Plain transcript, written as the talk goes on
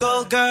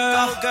Go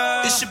girl,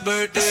 it's your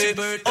birthday.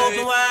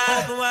 Open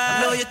wide,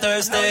 I know you're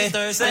thirsty.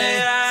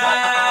 Say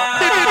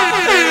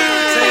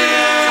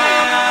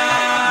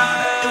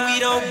and we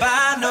don't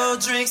buy no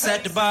drinks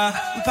at the bar.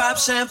 We pop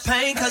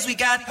champagne cause we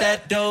got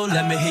that dough.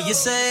 Let me hear you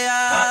say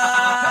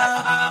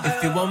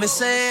if you want me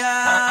say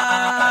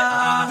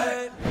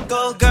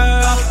Go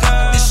girl,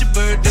 it's your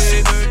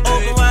birthday.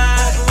 Open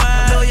wide,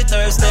 I know you're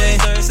thirsty.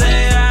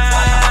 Say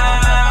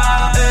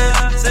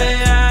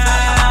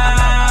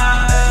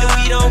and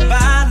we don't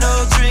buy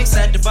no drinks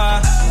at the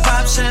bar.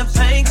 Pop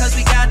champagne cause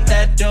we got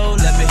that dough.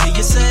 Let me hear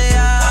you say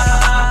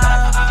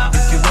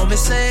if you want me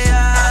say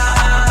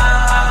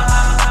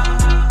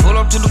Pull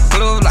up to the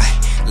club like,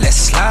 let's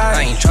slide.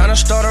 I ain't tryna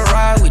start a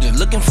ride, we just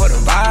looking for the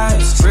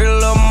vibes. Pretty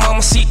little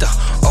mamacita,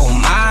 oh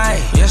my.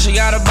 Yeah, she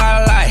got a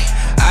body like,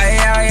 ay,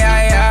 ay,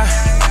 ay, ay.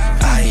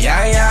 Ay,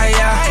 ay, ay,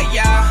 ay.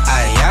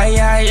 Ay, ay,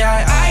 ay,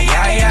 ay.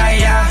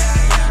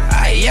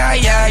 Ay,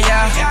 ay, ay,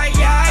 ay.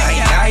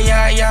 Ay, ay,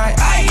 ay, ay.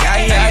 Ay,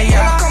 ay, ay,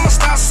 ay. I'm a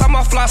star, I'm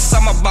a floss,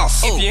 I'm a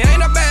boss. If you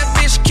ain't a bad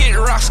bitch, kid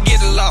rocks,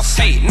 get lost.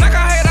 Hey, knock her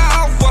head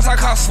off, what's her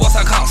cost, what's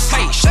her cost?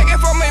 Hey, shake it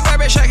for me,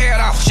 baby, shake it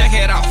off, shake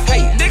it off.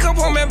 Hey, dick up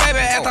on me, baby,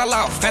 at the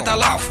loft, at the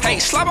loft. Hey,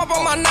 slap up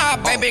on my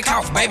knob, baby,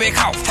 cough, baby,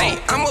 cough. Hey,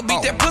 I'ma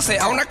beat that pussy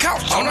on the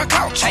couch, on the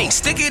couch. Hey,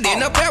 stick it in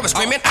the pelvis,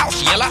 screaming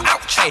ouch, yell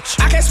ouch. Hey,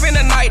 I can't spend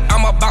the night,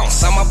 I'ma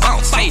bounce, I'ma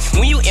bounce. Hey,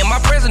 when you in my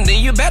presence,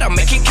 then you better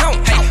make it count.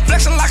 Hey,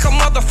 flexing like a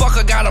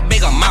motherfucker, got a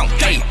big amount.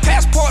 Hey,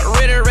 passport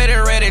ready, ready,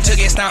 ready to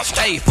get stamped.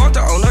 Hey, fucked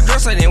her on the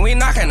dresser, then we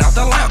knocking off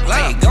the lamp.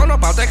 Hey, gone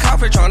about that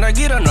coffee, tryna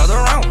get another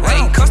round.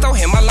 Hey, custo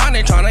hit my line,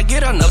 they tryna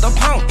get another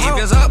pound. If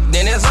it's up,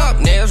 then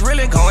it's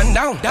really going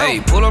down. Hey,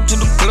 pull up to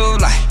the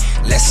club like,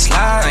 let's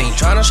slide. I ain't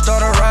tryna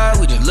start a ride,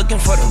 we just looking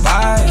for the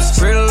vibes.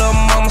 Pretty little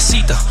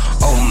mamacita,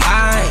 oh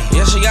my.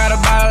 Yeah, she got a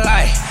body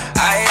like,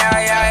 ay,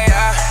 ay, ay,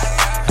 ay.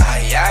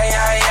 Ay, ay,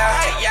 ay,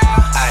 ay.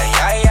 Ay,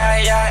 ay,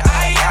 ay, ay.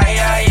 Ay, ay,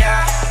 ay,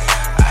 ay.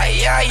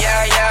 Ay, ay,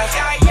 ay, ay.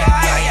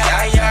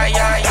 Ay, ay, ay,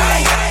 ay.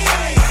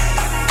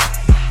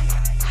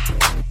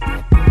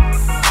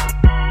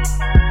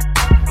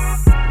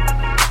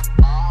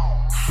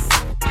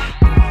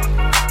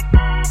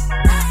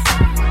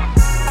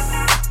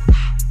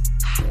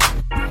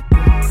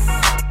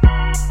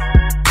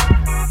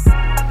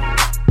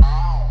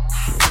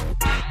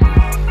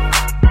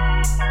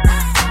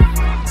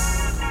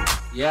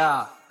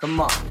 Yeah, come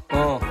on,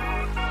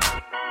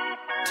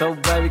 So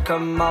baby,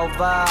 come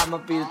over, I'ma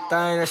be the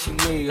thing that she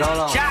need. Hold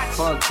on,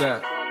 fuck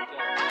that.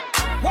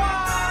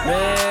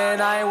 Man,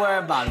 I ain't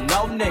worried about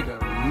no nigga.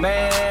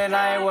 Man,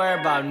 I ain't worried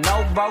about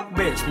no broke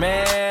bitch.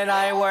 Man,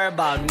 I ain't worried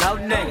about no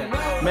nigga.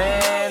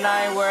 Man,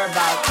 I ain't worried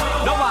about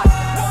nobody.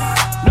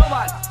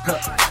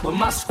 But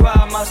my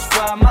squad, nobody.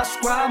 But my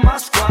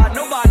squad,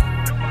 nobody.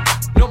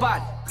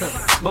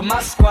 But my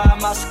squad,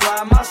 nobody.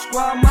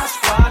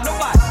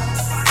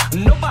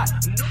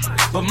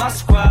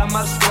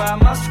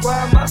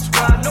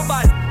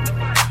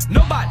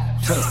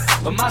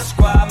 But my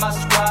squad.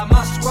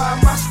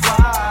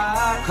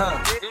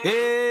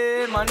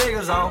 Yeah, my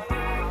niggas on.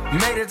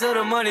 Made it to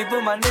the money,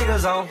 put my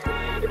niggas on.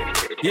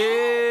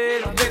 Yeah,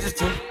 the bitches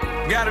too.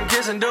 Got them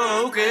kissing door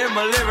hookah in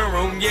my living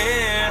room,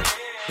 yeah.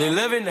 They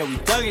living that we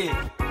thuggin'.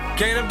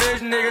 Can't a bitch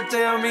nigga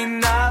tell me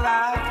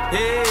nada.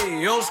 Hey,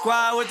 your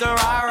squad with the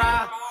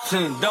rah-rah.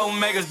 Don't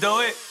make us do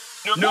it.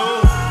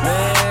 No.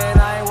 Man,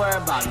 I ain't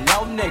worried about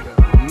no nigga.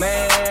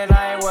 Man,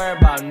 I ain't worried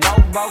about no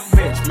broke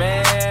bitch.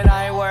 Man,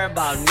 I ain't worried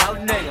about no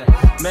nigga.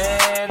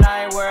 Man,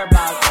 I ain't worried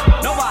about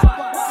nobody.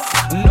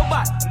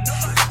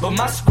 But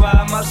my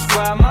squad,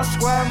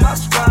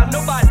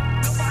 nobody.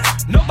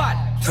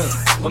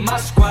 But my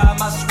squad.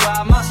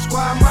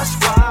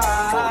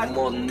 Fuck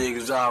more than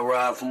niggas, I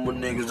ride for my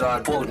niggas,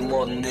 I fuck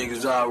more than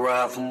niggas, I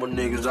ride for my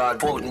niggas, I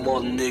fuck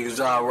more than niggas,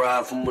 I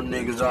ride for my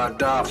niggas, I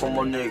die for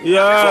my niggas.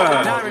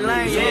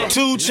 Yeah.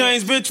 2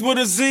 Chainz, bitch with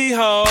a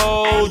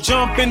Z-ho.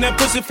 Jump in that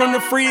pussy from the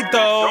free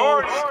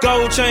throw.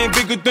 Gold chain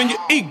bigger than your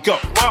ego.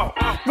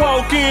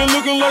 Walk in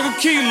looking like a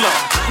kilo.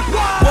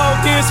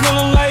 Walk in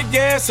smelling like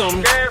gas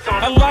on.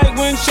 I like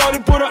when shorty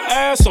put her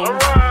ass on.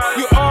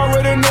 You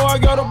already know I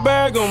gotta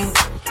bag 'em.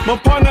 My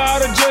partner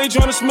out of jail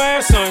tryna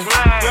smash son.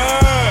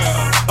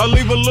 Yeah, I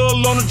leave a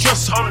little on the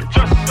dresser.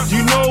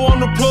 You know I'm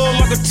the plug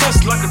like a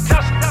Tesla.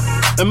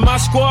 And my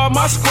squad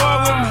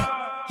with me.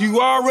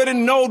 You already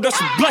know that's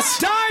a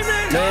blessing.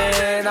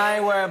 Man, I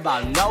ain't worried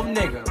about no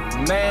nigga.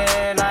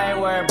 Man, I ain't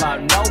worried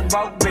about no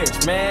broke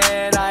bitch.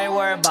 Man, I ain't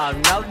worried about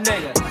no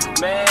nigga.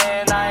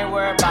 Man, I ain't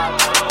worried about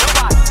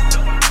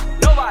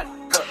nobody.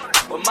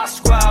 But my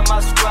squad,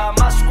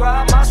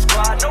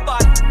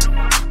 nobody.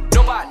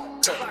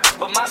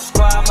 But my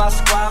squad.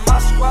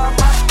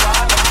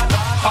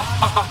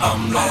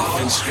 I'm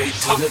laughing straight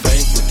to the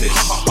bank with this.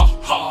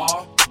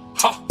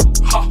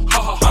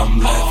 I'm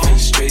laughing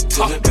straight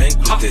to the bank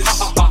with this.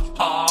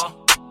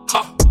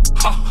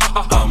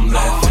 I'm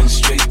laughing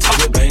straight to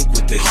the bank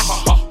with this.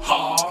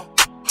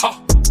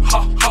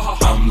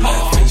 I'm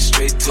laughing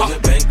straight to the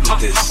bank with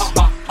this.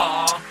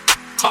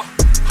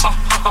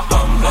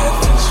 I'm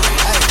laughing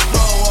straight.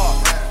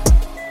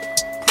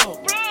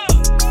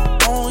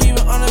 on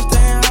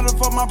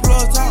fuck my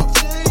plugs out.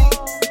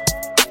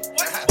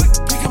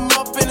 Pick him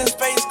up in a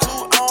space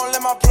coupe, I don't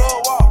let my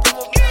plug walk.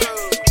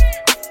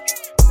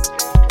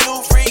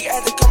 New freak,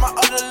 had to cut my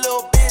other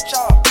little bitch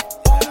off.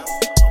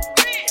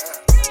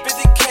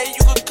 50K,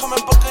 you could come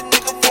and book a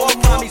nigga for all the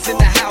mommies in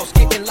the house,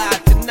 getting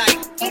live tonight.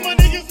 All my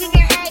niggas in the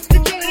house,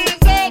 get your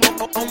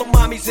hands up. All the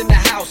mommies in the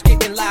house,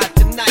 getting live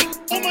tonight.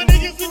 All my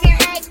niggas in the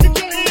house, get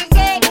your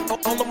hands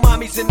up. All the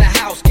mommies in the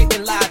house,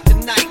 getting live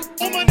tonight.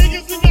 All my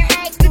niggas in the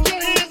house, get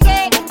your hands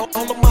up.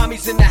 All the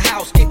mommies in the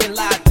house, getting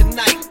live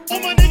tonight. All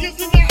my niggas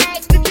in the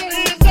house, get your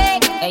hands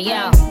up. Hey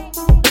yo,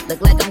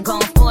 look like I'm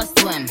going for a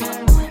swim.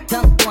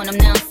 Dunk on him,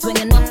 now I'm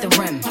swinging off the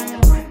rim.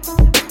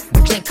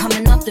 They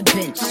coming off the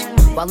bench,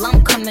 while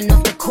I'm coming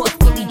off the court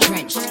fully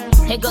drenched.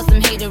 Here goes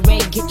some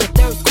haterade, get your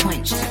thirst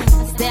quenched.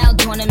 Style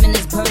doing him in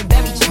this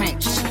Burberry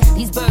trench.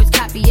 These birds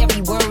copy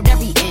every word,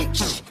 every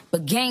inch.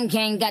 But gang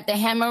got the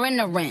hammer and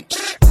the wrench.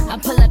 I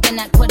pull up in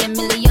that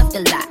 $250,000 off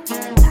the lot.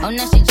 Oh,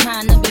 now she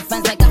tryna be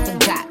friends like I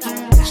forgot.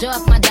 Show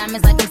off my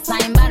diamonds like I'm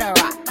signed by the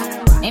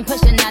rock. Ain't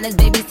pushing out his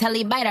baby's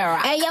telly by the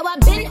rock. Hey yo, I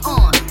been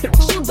on,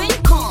 you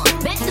been con.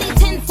 Bentley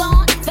tints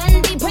on,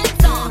 Fendi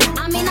prints on.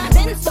 I mean I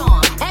been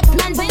storm,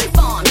 X-Men been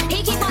formed.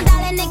 He keep on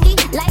dialing Nicky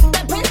like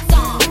the Prince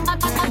song. I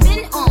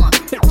been on,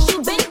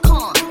 you been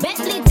con.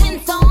 Bentley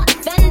tints on,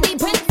 Fendi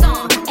prints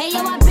on. Hey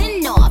yo, I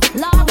been off,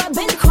 Laura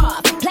been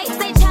Croft. Place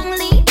say Chang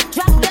Lee,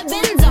 drop the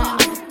bins off.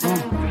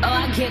 Oh,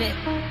 I get it.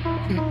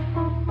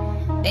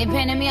 They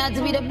painted me out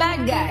to be the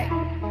bad guy.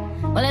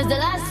 Well, it's the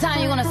last time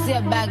you're gonna see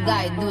a bad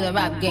guy do the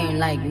rap game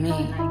like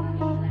me.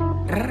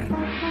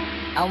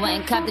 I went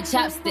and copped the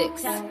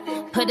chopsticks,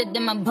 put it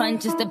in my bun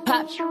just to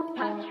pop.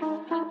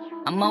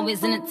 I'm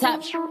always in the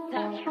top.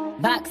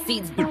 Box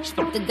seats, bitch,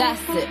 fuck the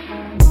gossip.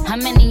 How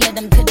many of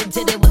them could've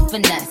did it with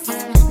finesse?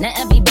 Now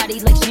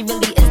everybody like she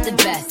really is the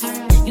best.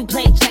 You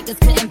played checkers,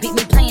 couldn't beat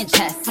me playing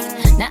chess.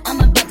 Now I'm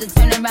about to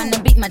turn around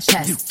and beat my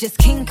chest. Just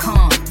King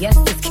Kong, yes,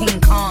 it's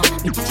King Kong.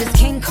 Just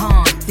King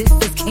Kong, this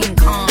is King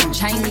Kong.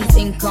 Chinese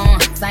ink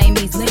on,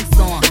 Siamese links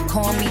on.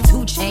 Call me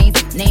 2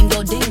 Chains, name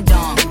go ding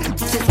dong.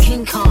 Just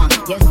King Kong,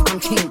 yes, I'm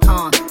King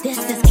Kong. This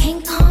is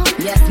King Kong,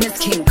 yes, Miss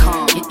King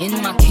Kong.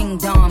 In my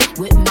kingdom,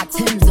 with my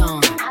Timbs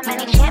on. How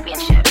many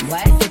championships?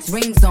 What? 6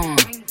 rings on.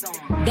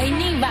 They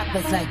need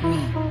rappers like me.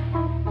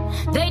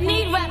 They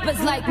need rappers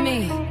like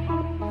me.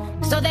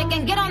 So they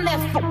can get on their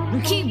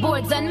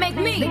keyboards and make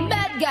me the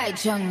bad guy,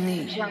 Chung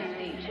Lee.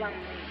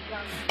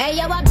 Hey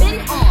yo, I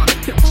been on,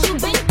 you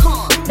been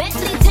con.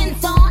 Bentley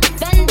tints on,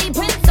 Fendi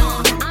prints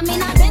on. I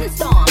mean I been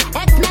storm,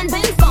 X-Men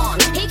been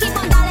formed. He keep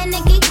on dialing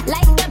Nicky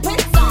like the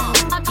Prince song.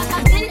 I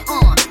been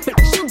on,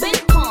 you been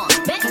con.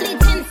 Bentley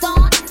tints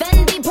on,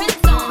 Fendi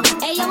prints on.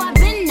 Hey yo, I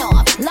been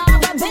off,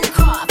 Laura been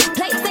Croft.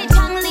 Place say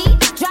Chang Lee,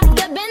 drop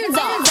the bins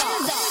off.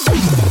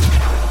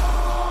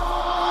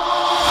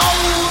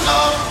 Hold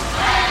up.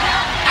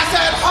 I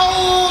said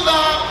hold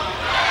up.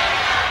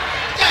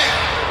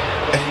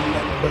 Yeah. Ain't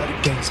nothing but a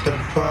gangsta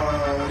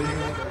party.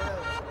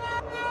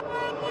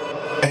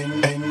 Ain't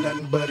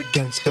nothing but a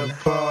gangsta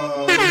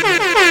party.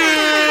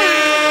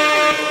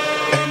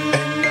 Ain't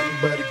nothing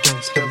but a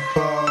gangsta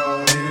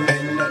party.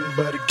 Ain't nothing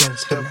but a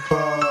gangsta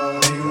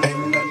party.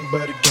 Ain't nothing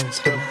but a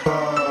gangsta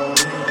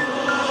party.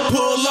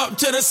 Pull up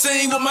to the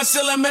scene with my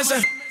ceiling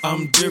missing.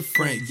 I'm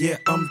different, yeah,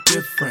 I'm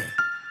different.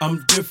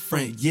 I'm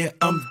different, yeah,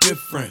 I'm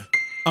different.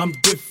 I'm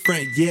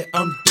different, yeah,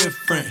 I'm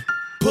different.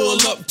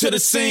 Pull up to the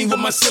scene with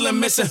my ceiling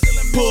missing.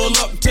 Pull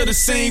up to the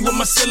scene with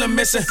my ceiling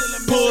missing.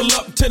 Pull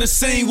up to the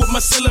scene with my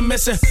ceiling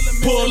missing.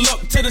 Pull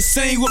up to the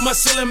scene with my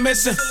ceiling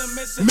missing.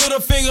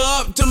 Middle finger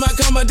up to my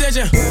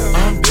competition.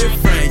 I'm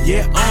different,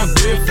 yeah, I'm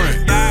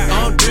different.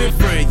 I'm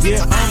different,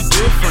 yeah, I'm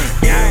different.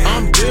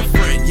 I'm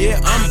different,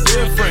 yeah, I'm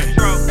different.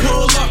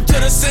 Pull up to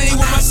the scene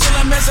with my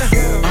ceiling missing.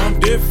 I'm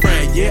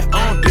different, yeah,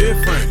 I'm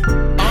different.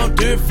 I'm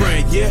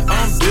different, yeah,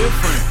 I'm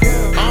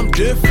different. I'm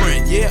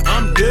different, yeah,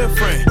 I'm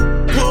different.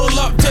 Pull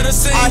up to the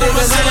scene. All this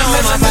designer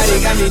on my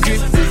body got me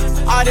drip.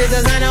 All this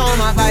designer on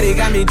my body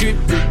got me drip.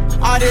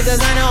 All this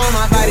designer on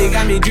my body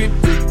got me drip.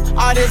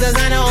 All this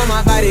designer on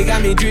my body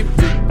got me drip.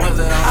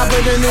 I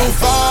put the new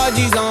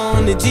 4Gs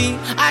on the G.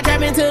 I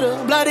trap into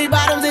the bloody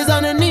bottoms is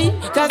underneath.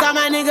 Cause all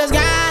my niggas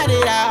got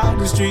it out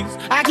the streets.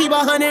 I keep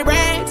 100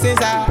 racks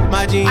inside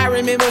my jeans. I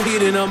remember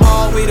hitting them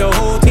all with the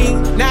whole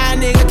team. Now a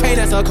nigga can't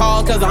answer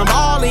calls cause I'm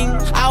balling.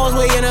 I was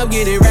waking up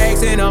getting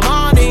racks in the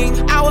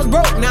morning. I was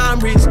broke, now I'm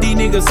rich, these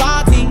niggas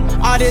salty.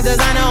 All this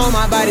designer on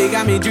my body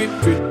got me drip,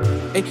 drip.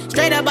 Hey,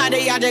 straight up out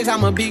the objects,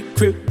 I'm a big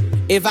crip.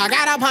 If I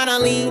got up on a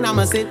lean,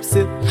 I'ma sip,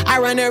 sip. I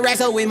run the racks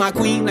up with my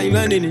queen like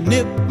London and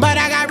Nip. But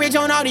I got rich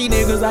on all these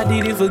niggas, I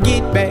didn't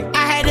forget back.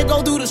 I had to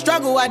go through the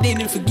struggle, I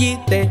didn't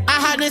forget that.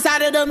 I hopped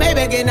inside of the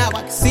Maybach and now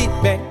I can sit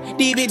back.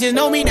 These bitches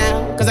know me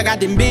now, cause I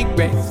got them big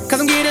racks. Cause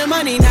I'm getting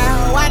money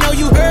now, I know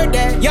you heard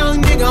that.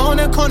 Young nigga on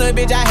the corner,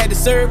 bitch, I had to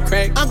serve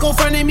crack. Uncle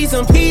fronted me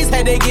some peas,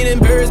 had to get them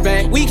birds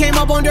back. We came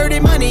up on dirty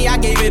money, I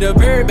gave it a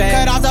bird back.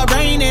 Cut off the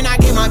brain and I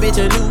gave my bitch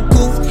a new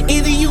coupe.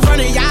 Either you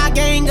running y'all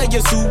gang or you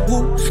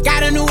Subaru.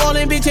 Got a New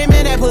Orleans bitch, and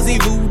man, that pussy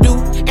voodoo.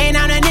 Ain't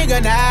on a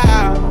nigga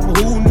now,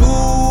 who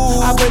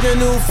knew? I put the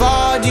new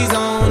 4Gs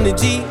on the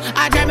G.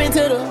 I trap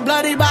into the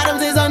bloody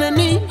bottoms is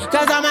underneath.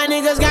 Cause all my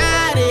niggas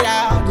got it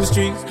out the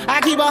streets. I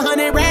keep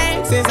 100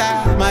 racks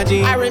inside my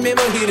jeans. I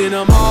remember hitting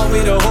them all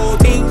with the whole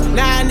team.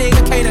 Now a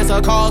nigga can't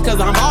answer calls cause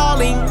I'm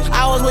hauling.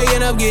 I was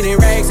waking up getting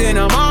racks in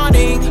the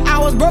morning. I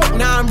was broke,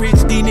 now I'm rich,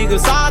 these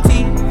niggas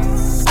salty.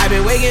 I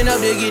been waking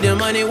up to get the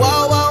money,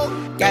 whoa, whoa.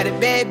 Got a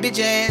bad bitch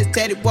ass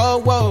tatted, whoa,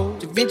 whoa.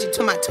 Da Vinci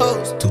to my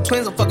toes, 2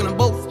 twins, I'm fucking them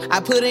both. I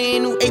put her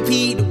in new AP,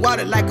 the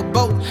water like a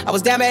boat. I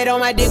was down bad on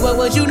my dick, what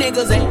was you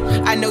niggas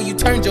at? I know you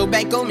turned your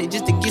back on me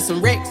just to get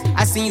some wrecks.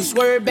 I seen you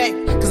swerve back,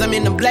 cause I'm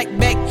in the black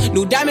back.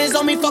 New diamonds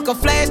on me, fuck a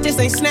flash, this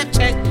ain't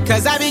Snapchat.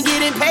 Cause I been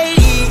getting paid.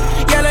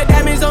 Yellow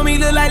diamonds on me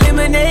look like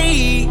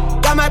lemonade.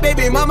 Got my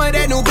baby mama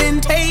that new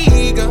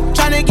Bentayga.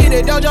 Tryna get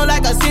a dojo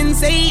like a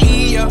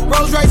sensei.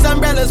 Rolls Royce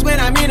umbrellas when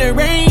I'm in the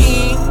rain.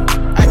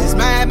 I just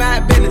mind my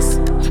business.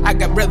 I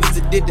got brothers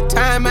that did the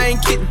time, I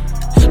ain't kidding.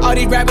 All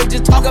these rappers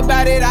just talk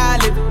about it, I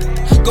live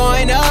it.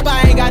 Going up,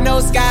 I ain't got no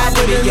sky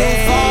limit.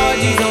 Yeah,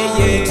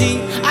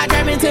 yeah. I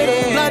trap into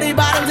the bloody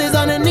bottoms is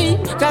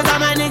underneath. Cause all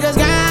my niggas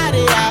got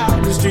it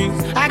out the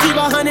streets. I keep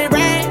 100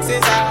 racks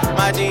inside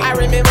my jeans. I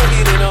remember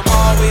hitting them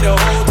all with the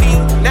whole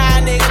team. Now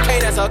a nigga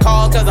can't answer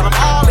calls cause I'm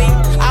all in.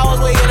 I was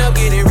waking up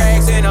getting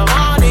racks in the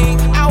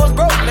morning. I was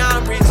broke, now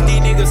I'm rich,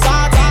 these niggas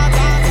salty.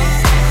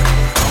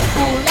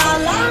 Ooh la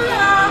la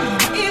la,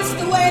 it's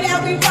the way that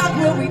we rock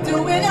when we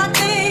doing our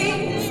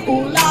thing.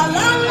 Ooh la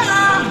la la,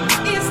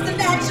 it's the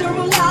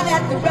natural law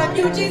that the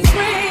refugees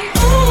bring.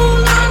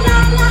 Ooh la la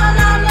la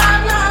la la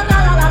la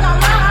la la la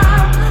la.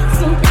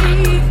 So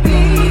please,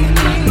 please,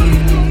 please.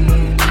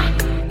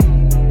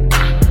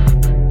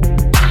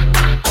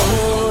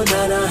 Oh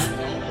nana,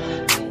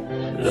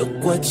 look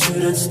what you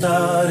done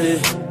started.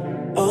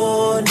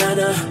 Oh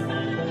nana,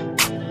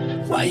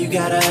 why you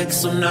gotta act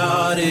so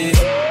naughty?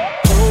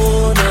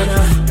 Oh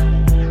nana,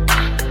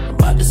 I'm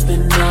about to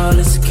spend all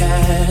this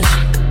cash.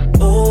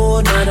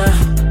 Oh nana,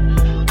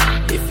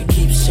 if you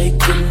keep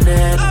shaking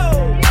that.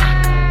 Oh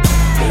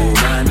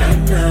na na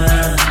na,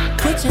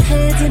 Put your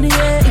hands in the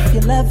air if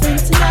you're loving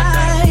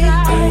tonight.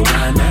 oh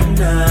na na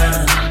na,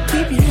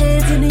 Keep your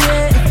hands in the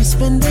air if you're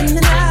spending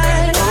the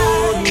night.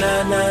 oh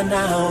na na na,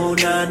 oh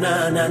na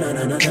na na na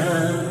na na na.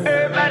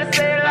 Everybody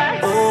say it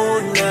like. Oh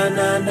na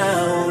na na,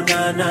 oh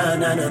na na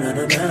na na na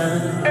na na.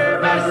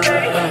 Everybody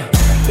say it.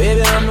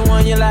 Baby, I'm the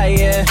one you like,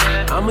 yeah.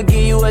 I'ma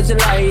give you what you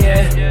like,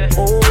 yeah.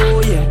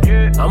 Oh,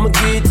 yeah. I'ma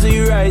give it to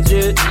you right,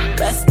 yeah.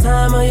 Best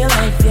time of your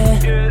life,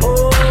 yeah.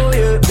 Oh,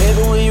 yeah.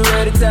 Baby, when you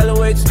ready, tell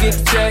her wait to get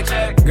the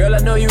check. Girl, I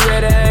know you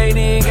ready, I ain't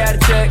even got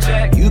to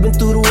check. You been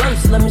through the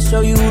worst, let me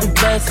show you who the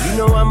best. You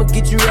know I'ma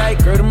get you right,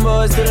 girl, them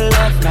boys to the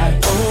left, like.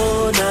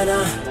 Oh,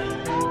 nana,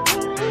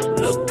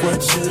 look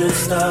what you done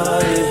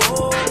started.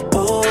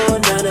 Oh,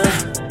 nana,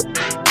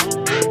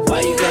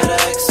 why you gotta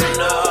act so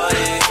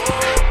naughty?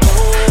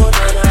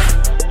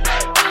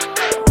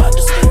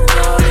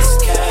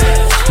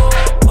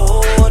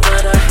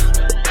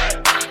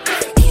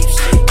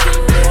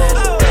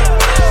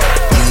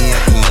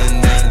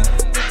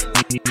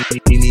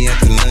 Meet me at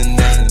the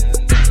London.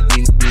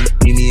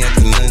 Meet me at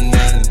the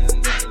London.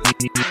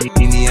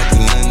 Meet me at the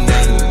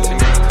London.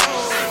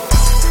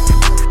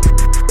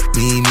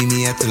 Meet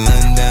me at the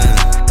London.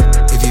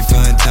 If you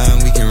find time,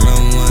 we can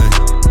run one.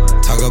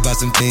 Talk about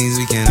some things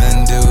we can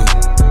undo.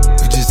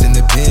 You just in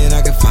the pen,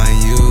 I can find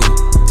you.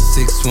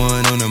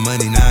 6'1" on the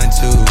money,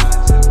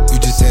 9'2". You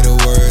just say the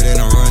word and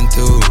I run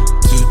through.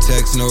 2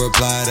 texts, no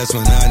reply, that's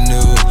when I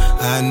knew.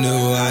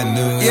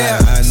 Yeah,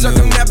 I knew.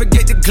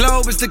 circumnavigate the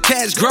globe as the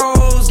cash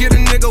grows. Get a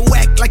nigga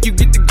whack like you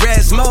get the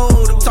grass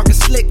mowed. I'm talking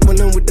slick when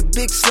I'm with the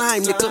big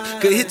slime,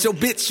 nigga. Could hit your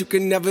bitch, you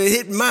can never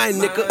hit mine,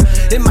 nigga.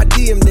 In my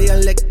DM, they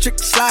electric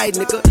slide,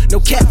 nigga. No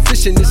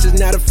catfishing, this is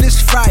not a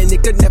fish fry,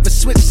 nigga. Never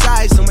switch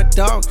sides on my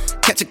dog.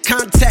 Catch a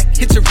contact,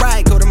 hit your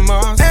ride, go to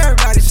Mars.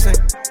 Everybody sing.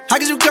 How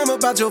could you come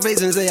about your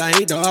face and say I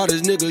ain't the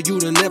hardest nigga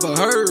you'd have never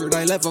heard?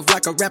 I left off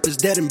like a rapper's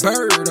dead and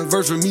bird. A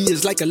verse for me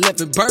is like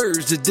 11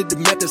 birds. Just did the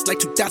math, it's like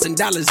 $2,000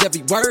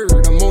 every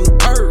word. I'm on the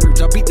purge,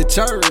 I beat the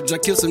church. I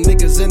killed some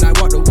niggas and I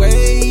walked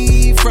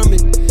away from it.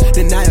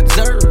 Then I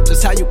observed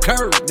just how you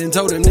curved and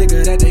told a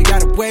nigga that they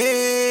gotta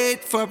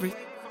wait for it.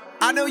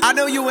 I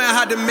know you ain't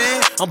hot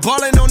demand. I'm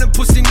ballin' on them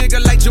pussy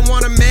nigga like you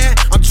want a man.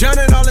 I'm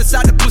drowning all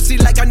inside the pussy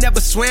like I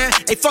never swam.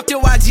 Hey, fuck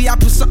your IG, I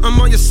put something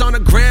on your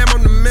sonogram,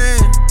 I'm the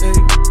man. Hey,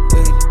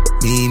 hey.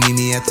 Meet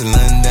me at the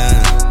London.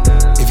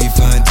 If you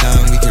find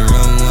time, we can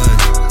run one.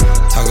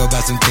 Talk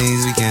about some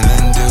things we can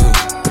undo.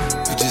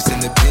 You just in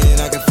the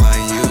pen, I can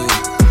find you.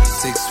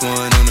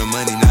 6'1" on the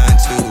money,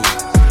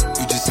 9'2".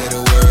 You just say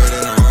the word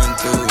and I run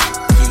through.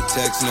 2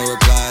 texts, no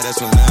reply, that's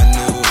when I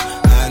knew.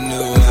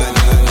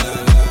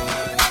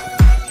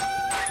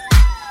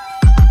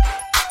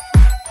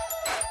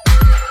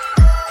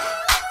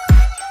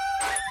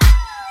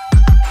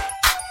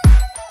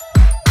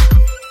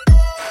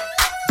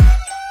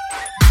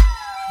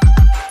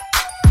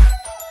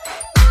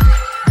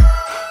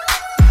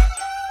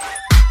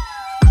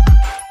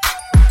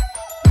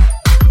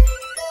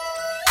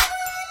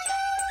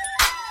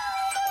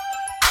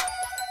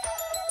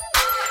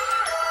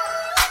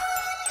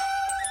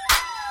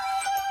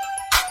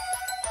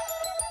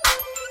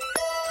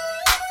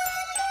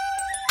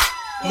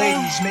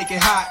 Ladies make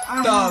it hot,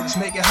 thugs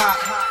make it hot.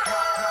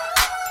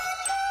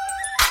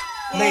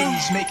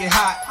 Ladies make it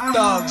hot,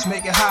 thugs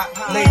make it hot.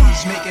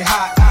 Ladies make it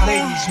hot,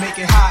 ladies make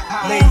it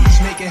hot,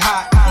 ladies make it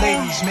hot,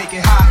 ladies make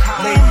it hot,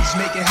 ladies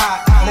make it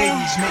hot,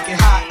 ladies make it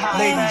hot,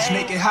 ladies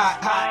make it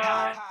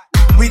hot.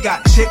 We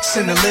got chicks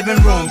in the living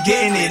room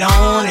getting it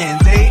on,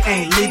 and they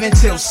ain't leaving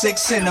till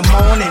 6 in the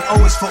morning. O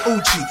is for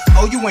Uchi.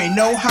 Oh, you ain't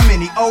know how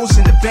many O's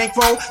in the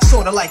bankroll?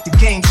 Sorta like the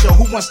game show,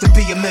 Who Wants to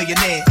Be a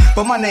Millionaire?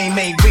 But my name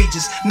ain't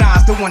Regis.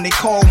 Nas the one they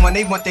call when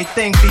they want their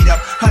thing beat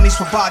up. Honeys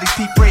for bodies,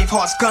 Pete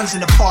Bravehearts, guns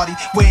in the party.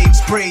 Waves,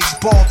 braids,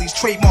 baldies,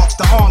 trademarks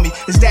the army.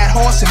 Is that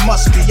horse? It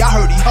must be. I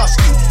heard he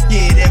husky.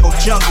 Yeah, there go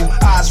Jungle.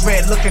 Eyes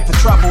red, looking for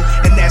trouble.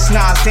 And that's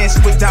Nas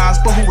dancing with dimes.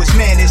 But who his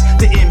man is?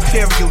 The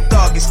Imperial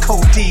Thug is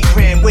Code D,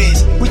 Grand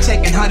Wiz. We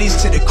taking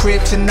honeys to the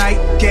crib tonight.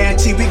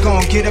 Guarantee we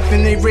gon' get up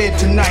in they rib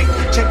tonight.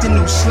 Check the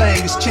new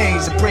slang, it's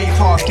changed. The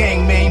Braveheart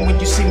gang, man. When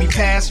you see me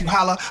pass, you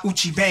holla,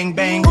 Uchi bang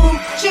bang.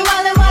 Uchi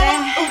walla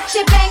walla,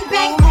 Uchi bang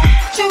bang.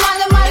 Uchi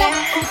walla walla,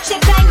 Uchi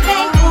bang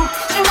bang.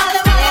 Uchi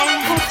walla walla,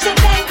 Uchi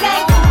bang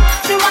bang.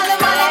 Uchi walla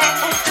walla,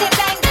 Uchi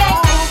bang bang.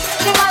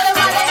 Uchi walla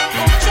walla,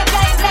 Uchi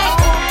bang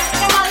bang.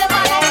 Uchi walla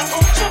walla,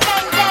 Uchi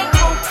bang bang.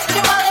 Uchi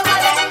walla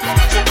walla,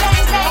 Uchi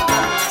bang bang.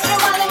 Uchi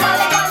walla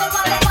walla,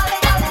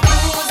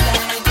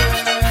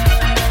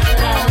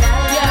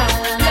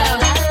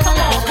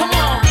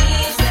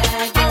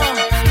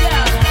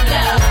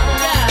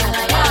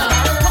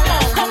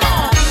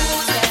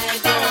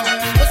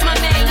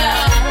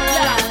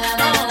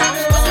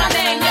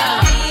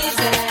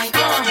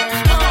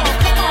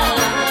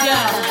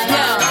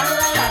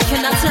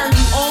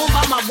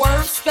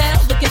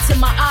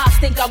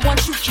 think I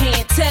want you,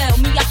 can't tell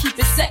me. I keep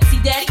it sexy,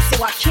 daddy,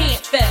 so I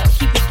can't fail.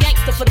 Keep it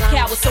gangster for the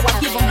cowards, so I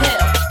give them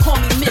hell. Call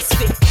me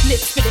misfit,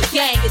 lips for the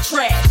gang of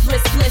trash.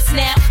 Riskless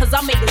now, cause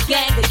I made a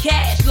gang of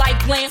cash.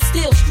 Like glam,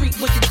 still street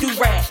with the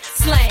do-rag.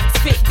 Slang,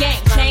 spit, gang,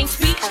 change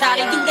speech, how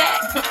they do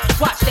that?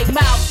 Watch they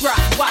mouths drop,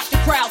 watch the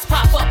crowds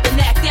pop up and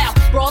act out.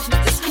 Brawls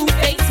with the screw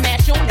face,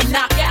 smash on and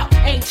knock out.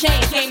 Ain't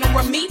change, game don't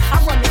run me,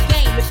 I run the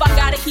game. If I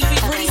gotta keep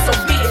it gritty, so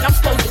be it. I'm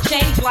supposed to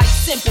change like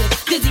simple.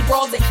 Dizzy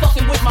brawls ain't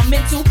fucking with my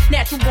mental.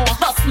 Natural born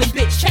hustling,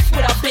 bitch, check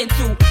what I've been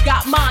through.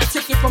 Got mine,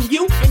 took it from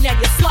you, and now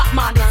you slot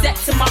mine.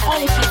 Exact to my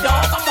own shit,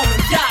 dog. I'm on the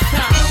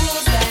 .com.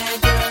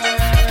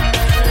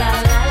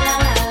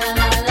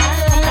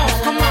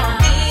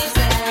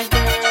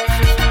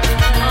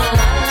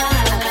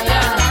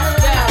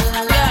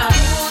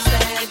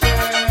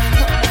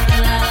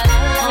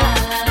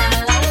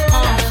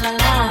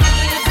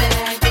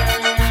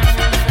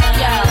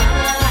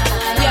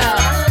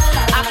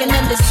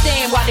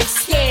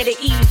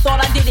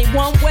 Thought I did it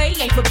one way,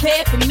 ain't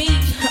prepared for me.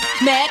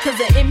 Mad cause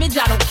the image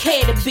I don't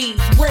care to be.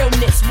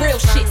 Realness, real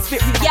shit,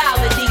 spit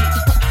reality.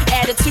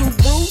 Attitude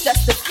rude,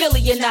 that's the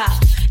Philly and I.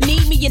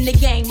 Need me in the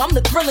game, I'm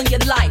the thrill in your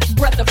life.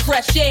 Breath of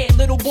fresh air,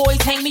 little boys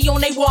hang me on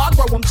they wall, I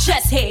grow them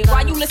chest hair.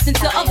 Why you listen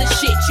to other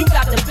shit? You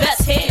got the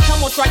best hair.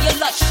 Come on, try your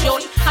luck,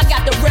 shorty. I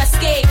got the rest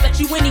scared. Bet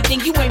you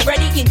anything, you ain't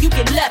ready and you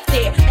get left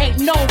there. Ain't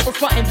known for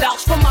frontin'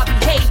 vouch for my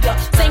behavior.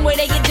 Same way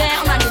they get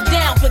down, I get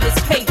down for this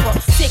paper.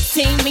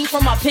 16, me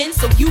from my pen,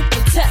 so you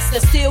can test. I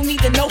still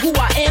need to know who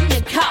I am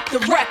and cop the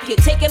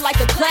record. Take it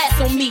like a class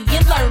on me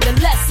and learn the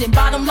lesson.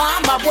 Bottom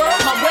line, my word,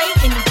 my way,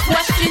 any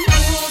question?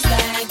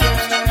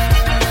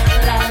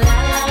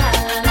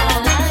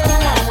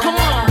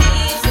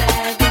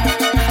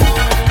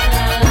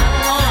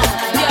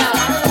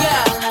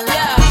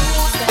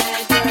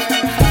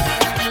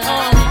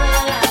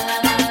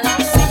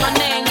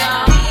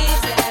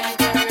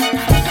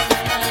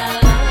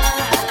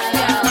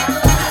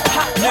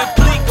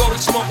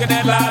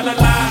 That la la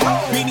la,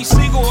 Beanie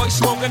Siegel always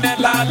smoking that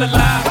la la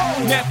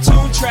la.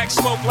 Neptune track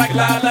smoke like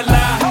la la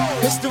la.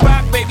 It's the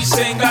rock baby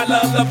sing la la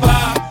la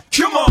la.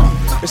 Come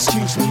on,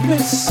 excuse me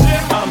miss,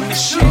 I'm the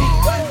shit.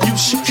 You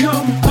should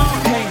come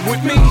hang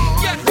with me,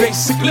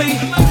 basically.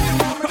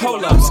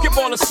 Hold up, skip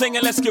all the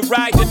singing, let's get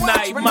right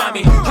tonight,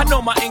 mommy. I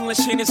know my English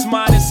ain't as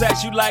modest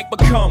as you like, but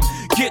come,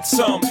 get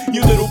some,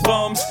 you little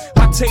bums.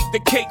 I take the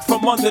cake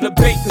from under the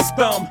baker's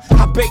thumb.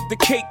 I bake the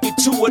cake, get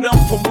two of them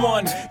for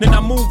one. Then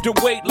I move the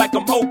weight like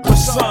I'm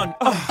Oprah's son.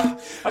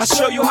 I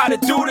show you how to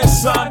do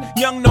this, son.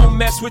 Young no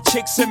mess with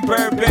chicks and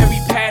Burberry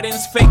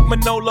patterns. Fake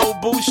Manolo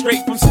boo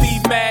straight from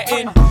Steve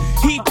Madden.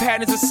 Heat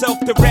patterns itself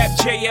to rap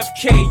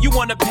JFK. You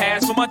wanna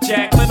pass for my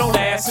Jacqueline on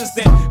asses,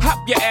 then hop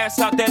your ass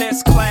out that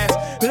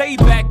S-Class. Lay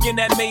back in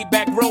that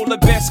Maybach, roll the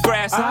best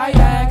grass. I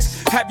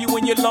ask, have you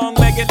in your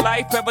long-legged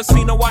life ever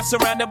seen a watch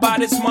surrounded by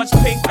this much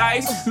pink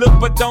ice? Look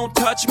but don't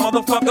touch,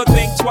 motherfucker,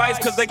 think twice.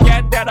 Cause the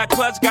cat that I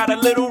clutch got a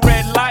little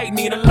red light.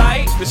 Need a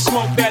light to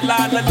smoke that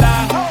la la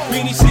la.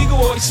 Beanie Siegel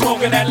always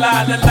smoking that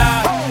la la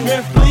la.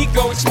 Myth Bleak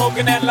always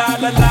smoking that la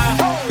la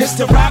la. It's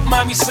the rock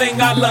mommy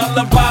sing our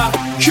lullaby.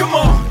 Come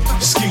on,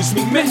 excuse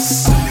me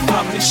miss,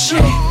 I'm the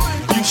shit.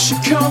 You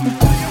should come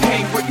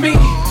hang with me,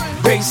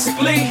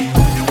 basically.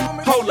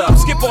 Hold up,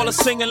 skip all the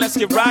singing, let's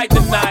get right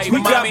tonight.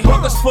 We got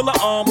buckets full of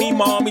army,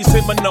 mommies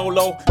in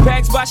Manolo.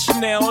 Bags by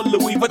Chanel,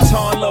 Louis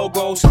Vuitton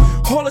logos.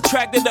 All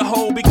attracted to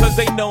hoe because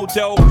they know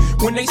dough.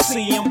 When they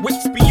see him,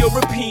 whips be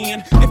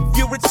European. If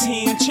you're a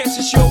 10,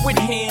 chances you're with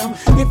him.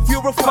 If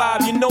you're a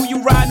 5, you know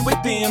you riding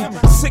with them.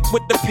 Sick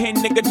with the pen,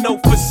 nigga, no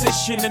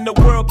physician in the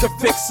world can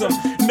fix him.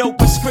 No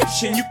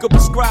prescription, you could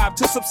prescribe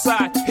to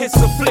subside his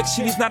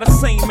affliction. He's not a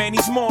saint, man,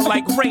 he's more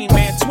like Rain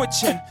Man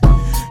twitching.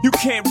 You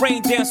can't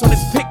rain dance on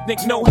this picnic.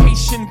 No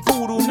Haitian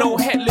voodoo, no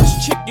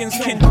headless chickens.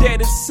 Can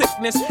dead as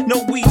sickness,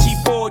 no Ouija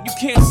board. You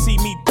can't see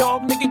me,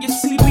 dog, nigga, you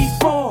see me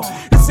fall.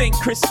 This ain't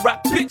Chris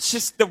Rock, bitch,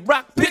 it's the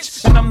Rock,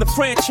 bitch. And I'm the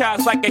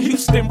franchise like a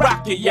Houston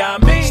Rocket, yeah,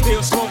 I mean.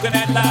 Still smoking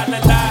that la la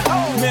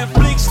la. Man,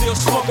 Bleak still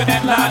smoking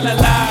that la la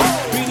la.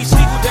 Beanie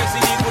Siegel, that's the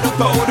equal to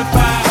 4 to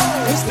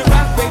 5. It's the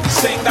Rock, baby,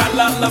 sing that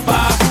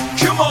lullaby.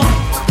 Come on,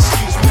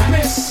 excuse me,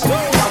 miss.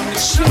 I'm the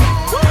shit.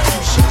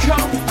 You should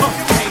come,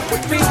 hang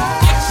with me.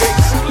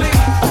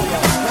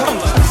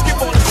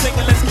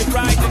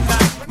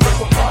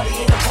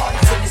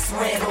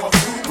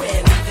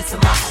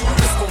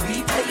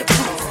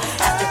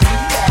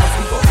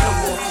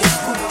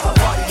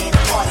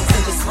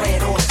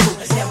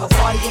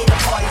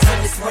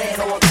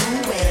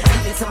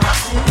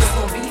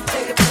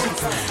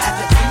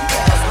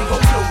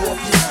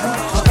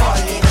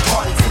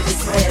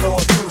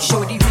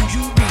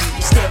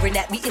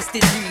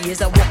 As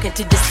I walk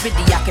into this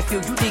city, I can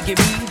feel you digging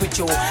me with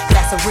your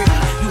glass of Remy.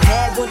 You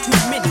had one too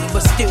many,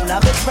 but still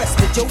I'm impressed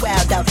with your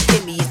wild out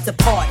in me. It's a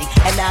party,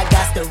 and I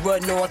got to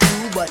run on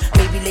through, but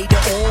maybe later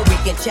on we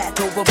can chat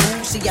over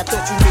booze. See, I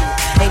thought you knew.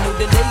 Ain't no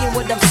delay in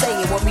what I'm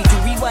saying. Want me to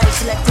rewind,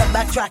 select up,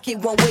 backtrack it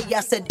one way.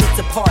 I said it's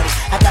a party.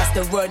 I got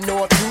to run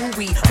on through.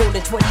 We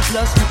rolling 20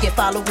 plus. You can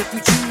follow if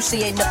you choose.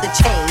 See, ain't nothing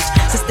changed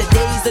since the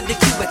days of the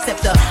queue,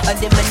 except the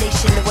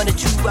elimination. The one to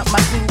chew up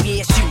my crew,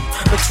 yeah, it's you.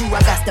 But true, I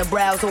got to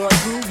browse on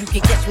through. You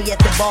can catch me at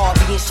the bar,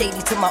 being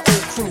shady to my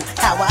old crew.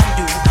 How I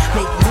do,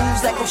 make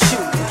moves like I'm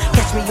shooting.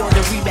 Catch me on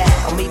the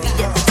rebound, maybe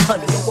at the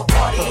tunnel. Yo, a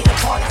party ain't a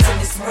party till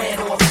it's red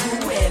or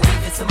blue. And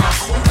leave it to my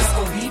crew, it's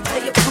gon'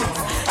 replay a proof.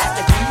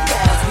 After 3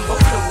 rounds, we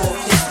gon' blow off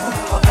this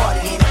roof. A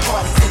party ain't a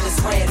party till it's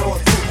red or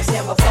blue.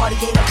 Yeah, a party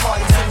ain't a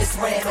party till it's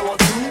red or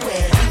blue.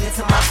 And leave it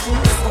to my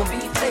crew, it's gon'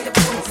 replay a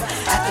proof.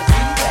 After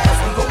 3 rounds,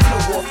 we gon'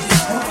 blow off this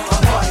roof. A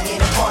party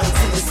ain't a party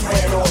till it's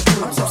red or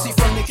blue. I'm tipsy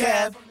from the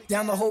cab.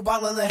 Down the whole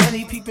bottle of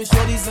Henny, peeping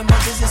shorties and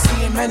mothers and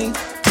seeing many.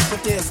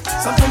 But there's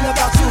something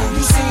about you,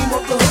 you seem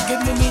up the hook,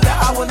 giving me that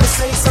I wanna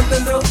say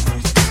something new.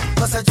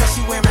 Plus that dress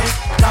you wearing,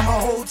 got my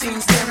whole team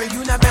staring.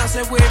 You not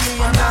bouncing with me,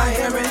 I'm not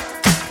hearing.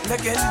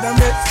 Licking the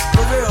lips,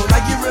 for real,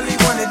 like you really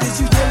wanted. Is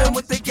you dealing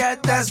with the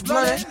cat that's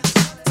blunted?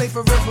 Play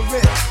for real, for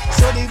real.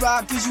 Shorty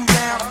rock, is you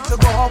down to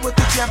go hard with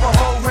the jump a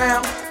whole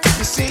round?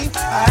 You see,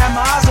 I have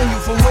my eyes on you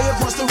from way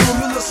across the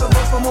room. You look so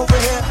good from over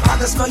here. I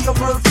can smell your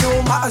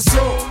perfume, I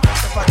assume.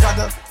 If I try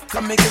to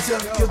come and get you,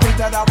 you'll think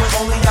that I was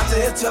only out to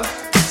hit you.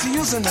 She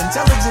use an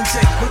intelligent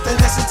chick with an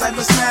innocent type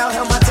of smile.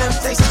 Held my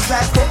temptations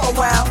back for a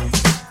while.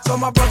 So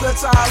my brother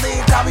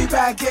Charlie got me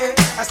back here.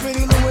 I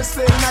Speedy Lewis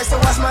fit nice to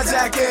wash my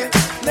jacket.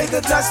 Lay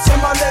the dust to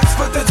my lips,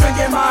 put the drink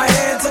in my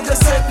hand. Took a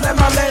sip, let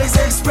my legs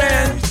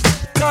expand.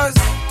 Cause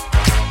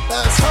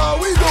that's how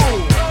we do.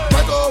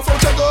 Microphone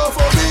checker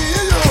for me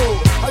and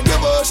you. I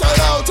give a shout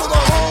out to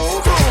the whole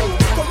crew.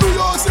 From New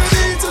York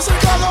City to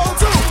Chicago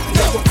too.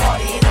 There's a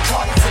party in a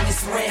party till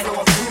it's red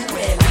or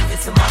blue. And leave it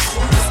to my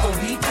crew, it's gon'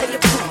 replay a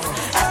proof.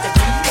 After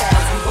 3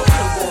 rounds, we gon'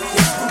 blow off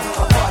this roof.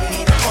 A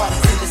party ain't a party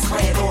till it's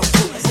red or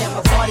blue. Yeah,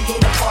 a party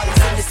ain't a party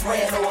till it's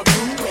red or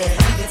blue. And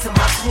leave it to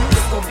my crew,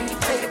 it's gon'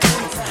 replay a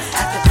proof.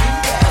 After 3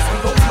 rounds, we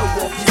gon'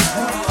 blow off this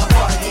roof. A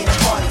party ain't a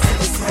party till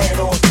it's red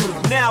or blue.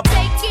 Now,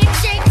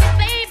 shake it,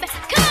 baby.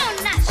 Come on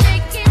now, shake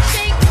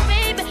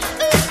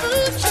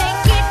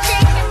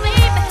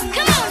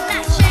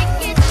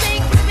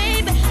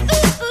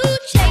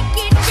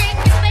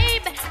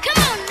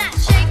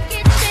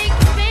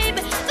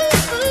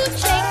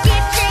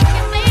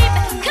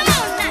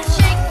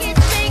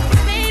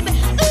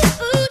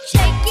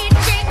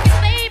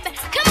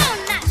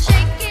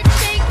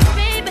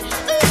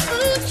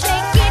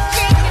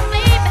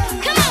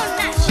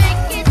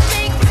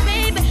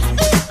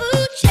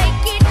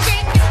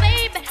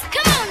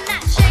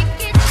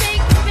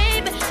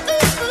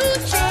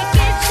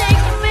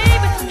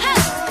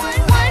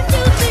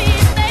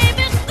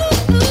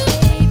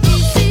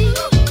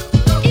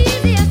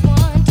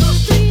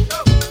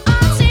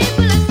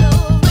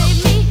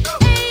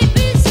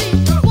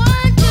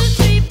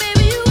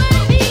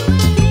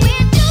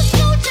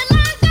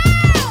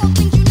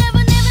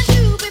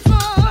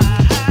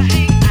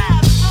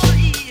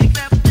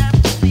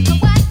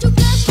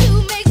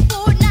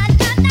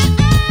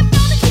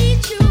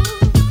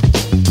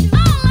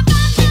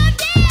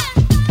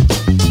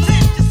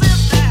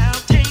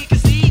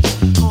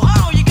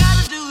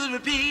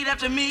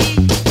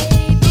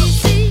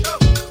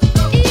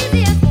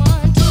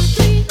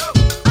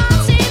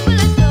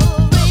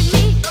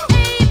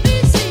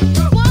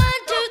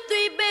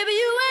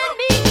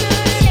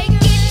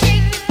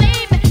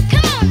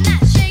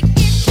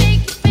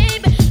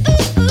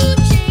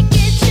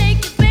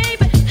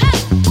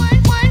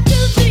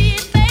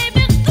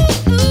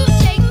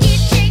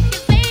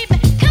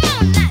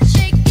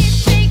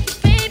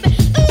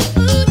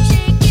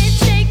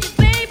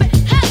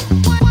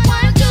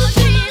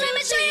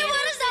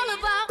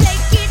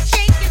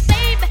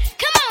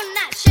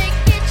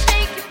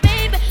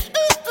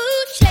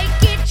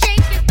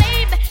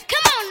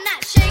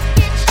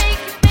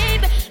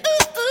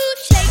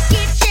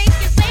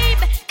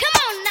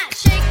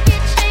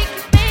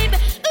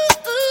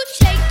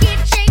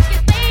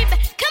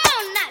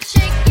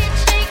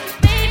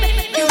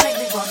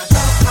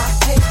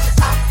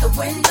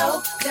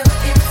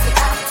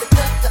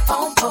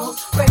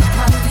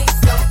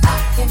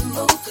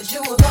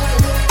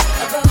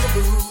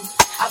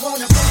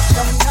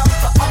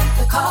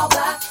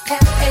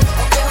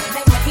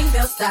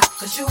stop,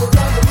 cause you a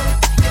bugaboo.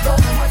 You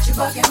bugging what you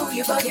bugging, who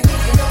you bugging me,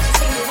 you don't you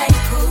see it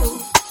ain't cool.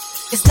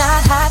 It's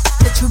not hot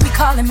that you be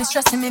calling me,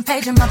 stressing me,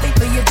 paging my beat,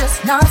 but you're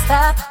just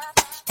non-stop.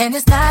 And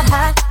it's not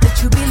hot that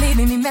you be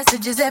leaving me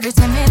messages every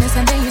 10 minutes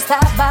and then you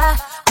stop by.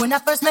 When I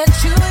first met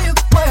you, you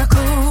were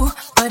cool,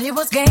 but it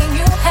was game,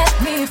 you had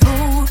me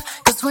fooled.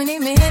 Cause 20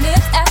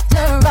 minutes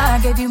after I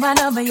gave you my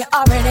number, you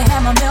already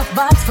had my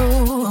mailbox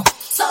full.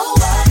 So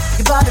what?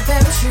 You bought a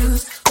pair of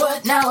shoes,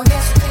 what now? I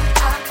guess you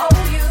think I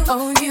owe you.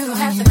 Oh, you don't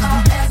have to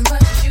call as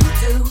much as you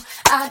do.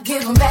 I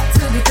give them back to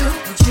be through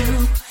with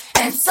you.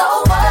 And so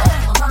what?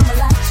 My mama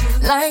likes you.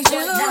 Like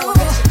you. Now I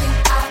guess you think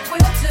I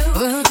will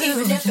too.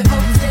 Even if it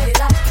won't say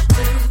like you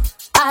do.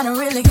 I don't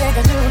really care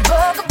cause you're a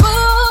bugaboo.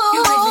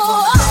 You make me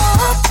wanna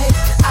throw a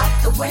picture out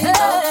the window.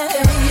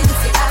 Tell me you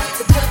see I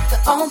to put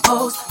the on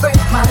post. Break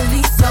my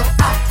lease so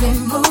I can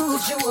move.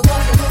 You a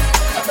bugaboo,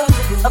 a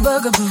bugaboo, a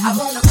bugaboo. I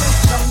wanna put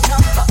your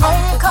number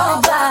on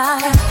call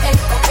by.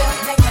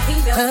 AOL, make my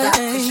email stop.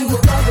 Cause you a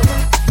bugaboo.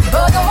 You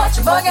bugging what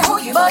you bugging, who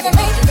you bugging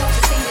me?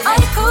 Are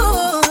you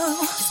cool?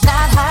 It's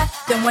not hot.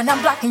 Then when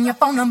I'm blocking your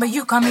phone number,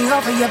 you call me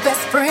over your best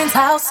friend's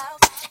house.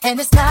 And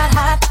it's not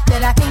hot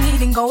that I can't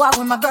eat and go out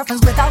with my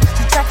girlfriends without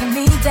you tracking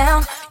me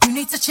down. You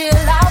need to chill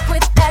out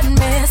with that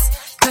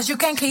mess, cause you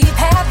can't keep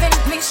having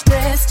me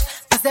stressed.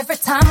 Cause every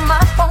time my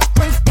phone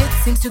rings, it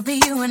seems to be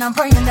you, and I'm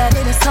praying that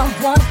it is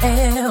someone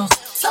else.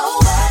 So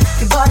what?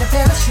 You bought a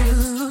pair of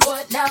shoes.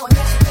 What now? I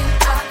guess you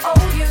think I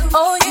owe you.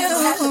 Oh, you. You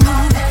don't have to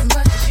call as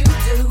much as you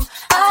do.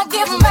 I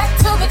give them back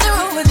to be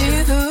through with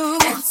you.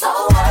 And so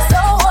what?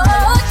 So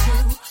what?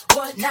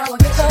 What now? I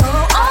guess you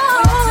think I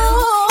will too.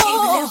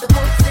 Even if the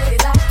folks say they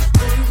like you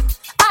do.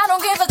 I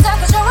don't give a damn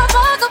cause you're a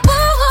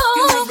bugaboo.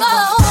 You make me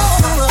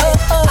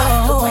wanna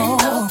out the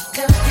window.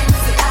 Tell me you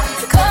see I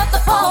to cut the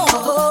phone.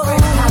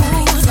 Break my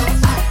lease so I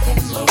can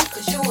move.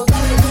 Cause you a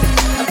bugaboo,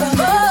 a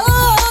bugaboo. I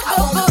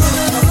wanna put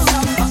your number on the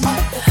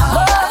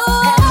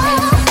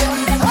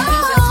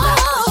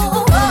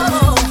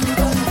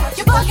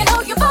You bugging who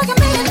you bugging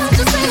me and don't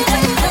you see it?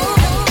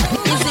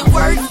 Is it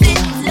worth it?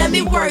 Let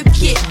me work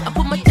it. I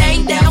put my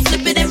thing down,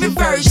 flip it and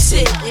reverse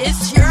it.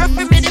 It's your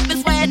primitive,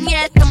 it's why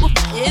yet.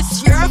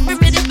 It's your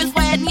primitive, it's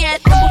why yet.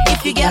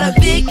 If you got a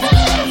big,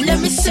 let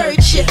me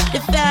search it to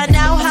find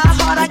out how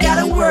hard I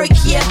gotta work.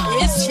 Yeah,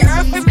 it's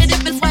your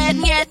primitive, it's why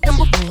yet.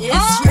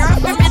 It's your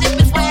primitive,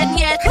 it's why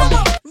yet.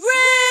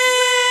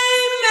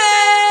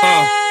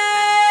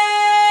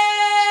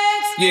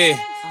 Yeah.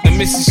 Now,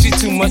 Missy, she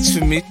too much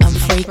for me. I'm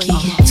freaky.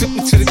 Took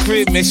me to the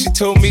crib, man, she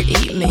told me.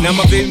 Eat me. Now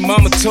my baby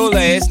mama told her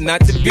ass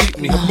not to beat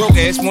me. Her broke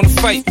ass wanna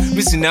fight,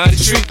 Missy now to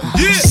treat me.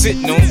 Yeah. She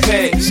sitting on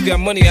pad, she got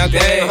money out the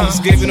ass.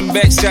 Giving them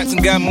back shots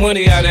and got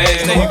money out of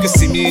ass. Now you can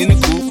see me in the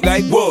coupe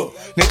like, whoa.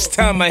 Next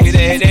time I hit her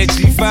head, that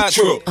G5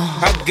 truck.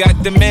 I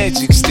got the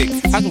magic stick,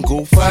 I can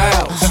go for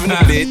hours. From the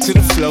bed to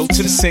the floor,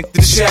 to the sink, to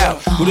the shower.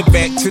 With her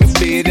back to the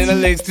bed and her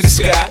legs to the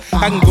sky.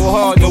 I can go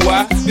hard, know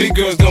why? Big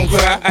girls don't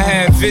cry. I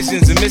had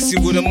visions of Missy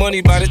with her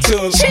money by the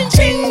tub. Ching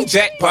ching,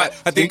 jackpot,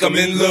 I think I'm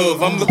in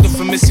love. I'm looking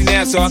for Missy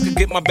now so I can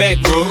get my back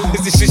rub.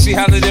 It's the shit she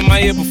hollered in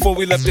my ear before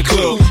we left the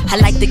club. I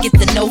like to get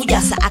to know ya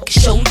so I can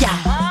show ya.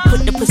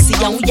 Put the pussy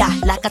on ya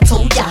like I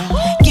told ya.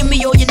 Give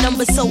me all your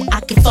numbers so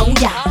I can phone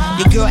ya.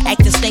 Your girl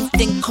acting stink,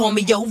 then call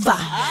me over.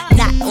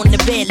 Not on the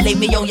bed, lay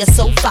me on your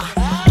sofa.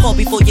 Call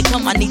before you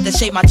come, I need to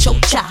shave my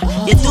chocha.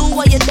 You do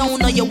or you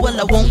don't, or you will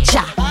or won't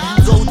cha.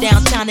 Go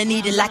downtown and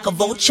eat it like a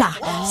vulture.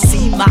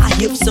 See my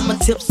hips and my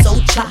tips so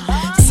cha.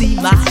 See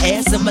my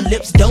ass and my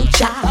lips don't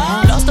cha.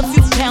 Lost a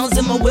few pounds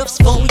in my whips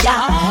for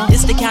ya.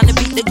 This the kind of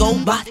beat that go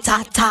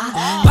ba-ta-ta.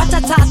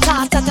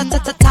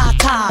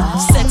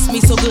 Ba-ta-ta-ta-ta-ta-ta-ta-ta. Sex me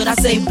so good I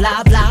say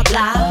blah blah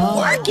blah.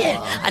 Work it,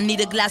 I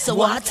need a glass of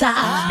water.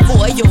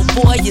 Boy, oh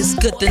boy, it's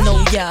good to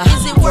know ya.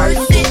 Is it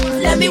worth it?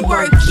 Let me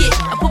work it.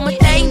 I put my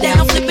thing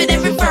down, flip it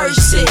and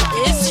reverse it.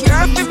 It's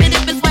your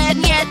primitive, it's why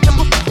yet.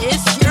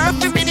 It's your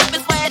primitive,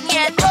 it's why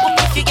yet.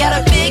 If you got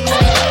a big,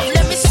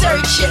 let me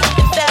search it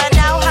and find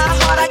out how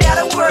hard I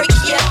gotta work.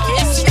 Yeah,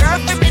 it's your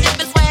primitive,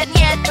 it's why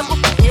yet. It's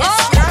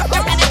your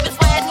primitive, it's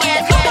why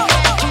yet.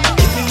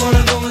 If you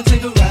wanna go and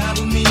take a ride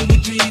with me, we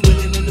three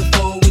willing in the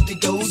four with the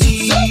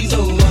goldies.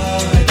 Oh,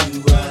 why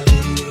do I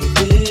live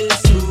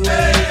this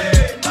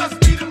way? Must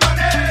be the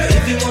money.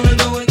 If you wanna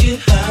go and get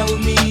high with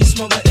me,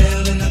 smoke a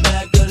L in the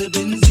back of the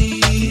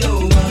Benzie.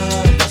 Oh,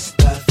 why must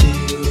I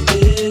feel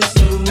this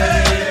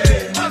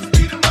way? Must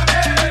be the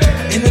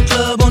money. In the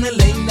club on a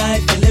late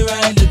night, feeling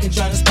right, looking,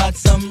 trying to spot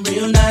something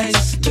real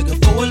nice. Looking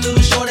for a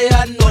little shorty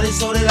I know this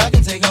so that I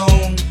can take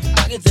home.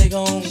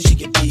 She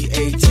could be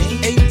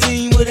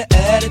 18 with an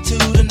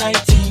attitude of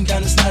 19,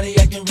 kinda snotty,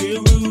 acting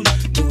real rude.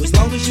 But as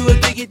long as you a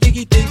thick,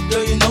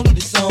 girl, you know that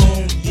it's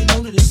on.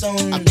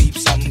 I peep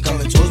something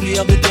coming towards me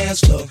up the dance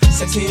floor.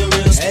 Sexy and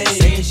real stuff,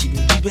 saying she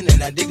been peeping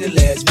and I dig the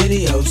last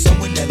video.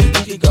 Somewhere that we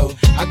could go.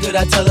 How could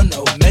I tell her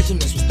no?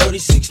 Measurements was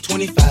 36,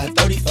 25,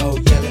 34.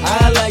 Yelling,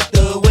 I like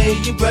the way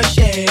you brush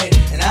your hair,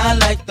 and I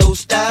like those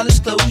stylish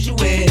clothes you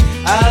wear.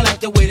 I like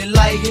the way the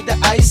light hit the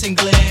ice and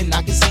glint.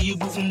 I can see you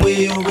moving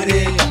way over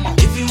there.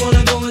 If you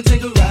wanna go and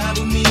take a ride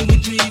with me, we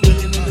three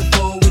willing in the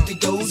four with the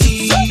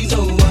goldies.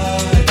 Oh,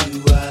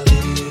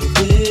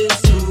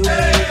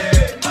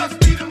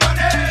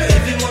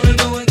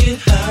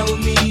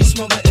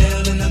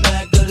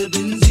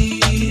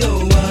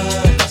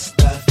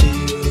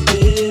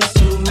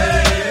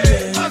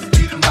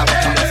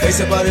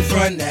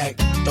 act,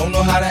 don't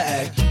know how to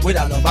act.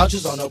 Without no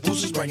vouchers or no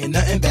boosters, bringing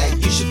nothing back.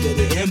 You should feel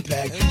the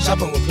impact.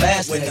 Shopping with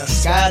plastic. When the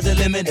sky's the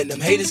limit and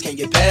them haters can't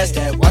get past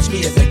that. Watch me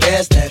as I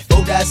gas that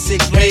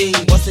 4.6 rain.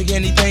 Once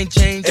again, anything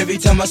change. Every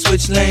time I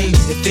switch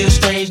lanes, it feels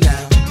strange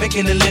now.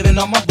 Making a living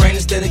on my brain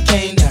instead of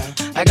cane now.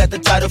 I got the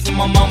title from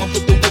my mama,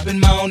 put the whip in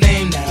my own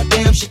name now.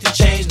 Damn shit to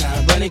change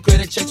now. Running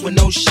credit checks with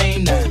no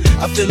shame now.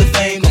 I feel the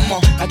fame, come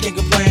on, I can't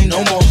complain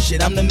no more.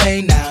 Shit, I'm the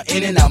main now,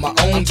 in and out my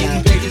own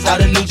town. Pages out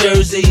of New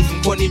Jersey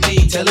from Courtney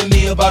B, telling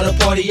me about a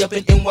party up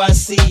in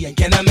NYC. And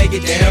can I make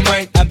it damn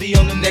right? I'll be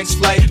on the next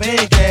flight,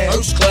 paying cash,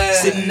 first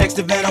class, sitting next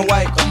to Vanna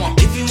White. Come on.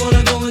 If you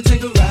wanna go and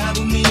take a ride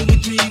with me, we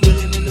three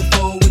willing in the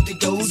four with the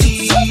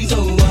goldies.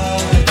 Oh,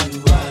 why do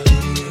I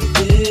live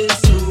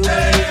this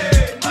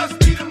way? Must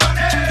be the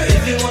money.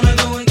 If you wanna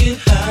go and get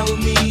high with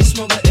me,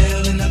 smoke a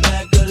L in the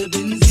back of the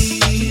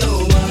Benzie.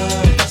 Oh,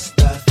 why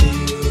must I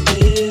feel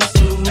this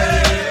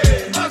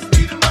way? Must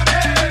be the money.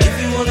 If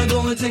you wanna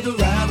go and take a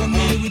ride with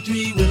me, we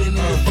three willing in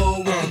the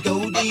four with the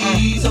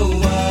goldies. Oh,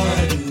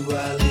 why do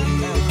I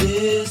live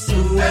this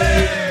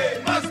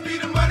way? Must be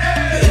the money.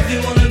 If you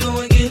wanna go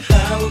and get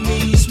high with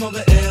me, smoke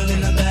a L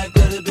in the back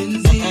of the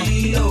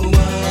Benzie. Oh,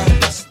 why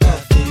must I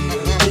feel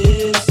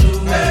this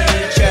way?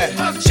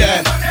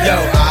 Check, yo,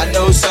 I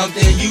know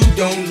something you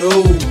don't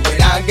know,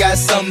 and I got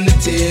something to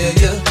tell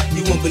ya.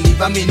 You won't believe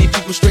how many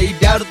people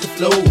straight out of the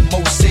flow.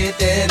 Most said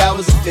that I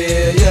was a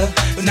failure,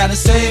 but now the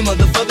same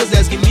motherfuckers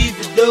asking me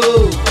for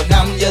dough. And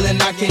I'm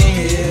yelling I can't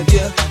help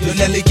ya. Yo,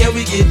 Nelly, can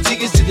we get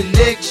tickets to the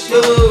next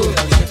show?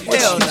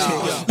 Hell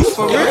no.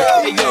 For real?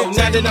 Hey, yo,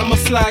 now that I'm a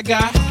fly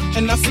guy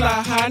and I fly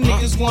high,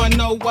 niggas wanna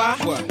know why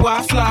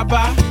I fly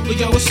by. But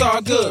yo, it's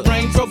all good.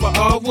 Range Rover,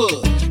 all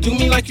wood. Do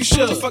me like you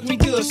should. Fuck me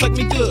good, suck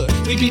me good.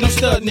 We be them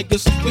stud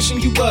niggas, wishing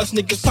you was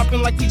niggas.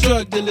 Popping like we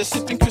drug dealers,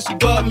 sipping Chrissy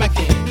Bud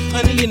Mackin.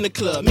 Honey in the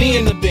club, me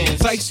in the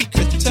Benz. Icy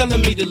Chris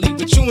telling me to leave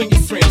with you and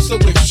your friends. So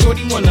if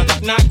Shorty wanna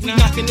knock, we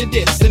knockin' the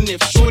diss. And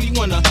if Shorty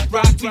wanna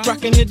rock, we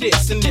rockin' the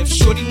diss. And if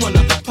Shorty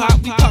wanna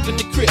pop, we poppin'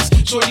 the Chris.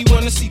 Shorty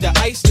wanna see the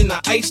ice, then I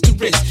ice the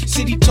wrist.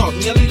 City talk,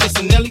 Nelly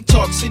listen, Nelly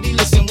talk. City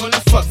listen, wanna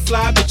fuck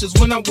fly bitches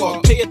when I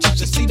walk. Pay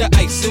attention, see the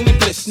ice in the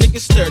bliss.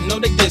 Niggas stir, know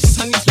they diss.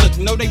 Honeys look,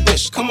 know they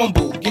wish. Come on,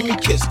 boo, give me a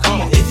kiss,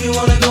 come on. If you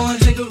wanna go and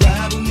take a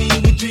ride with me,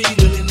 we three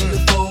willing